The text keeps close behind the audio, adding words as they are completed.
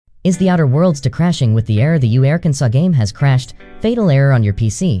Is the Outer Worlds to crashing with the error the Arkansas game has crashed? Fatal error on your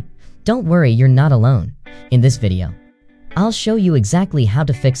PC? Don't worry, you're not alone. In this video, I'll show you exactly how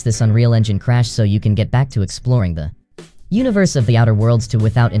to fix this Unreal Engine crash so you can get back to exploring the universe of the Outer Worlds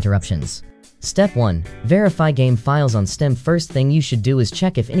without interruptions. Step 1. Verify game files on Steam. First thing you should do is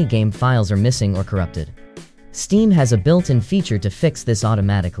check if any game files are missing or corrupted. Steam has a built-in feature to fix this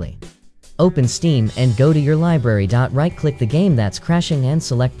automatically. Open Steam and go to your library. Right-click the game that's crashing and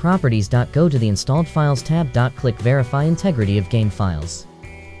select Properties. Go to the Installed Files tab. Click Verify Integrity of Game Files.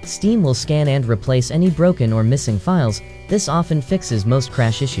 Steam will scan and replace any broken or missing files. This often fixes most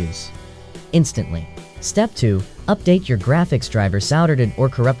crash issues instantly. Step 2. Update your graphics drivers. Outdated or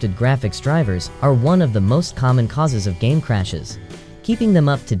corrupted graphics drivers are one of the most common causes of game crashes. Keeping them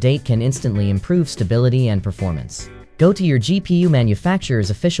up to date can instantly improve stability and performance. Go to your GPU manufacturer's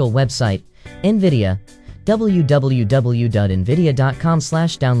official website, NVIDIA,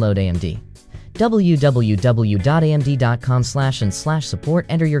 www.nvidia.com/download-AMD, www.amd.com/and/support.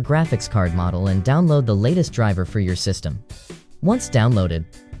 Enter your graphics card model and download the latest driver for your system. Once downloaded,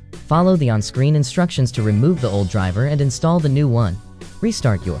 follow the on-screen instructions to remove the old driver and install the new one.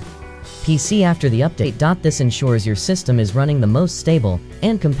 Restart your PC after the update. This ensures your system is running the most stable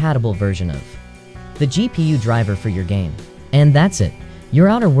and compatible version of the GPU driver for your game. And that's it. Your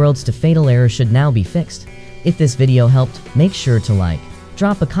Outer Worlds to fatal error should now be fixed. If this video helped, make sure to like,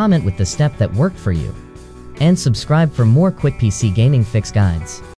 drop a comment with the step that worked for you, and subscribe for more quick PC gaming fix guides.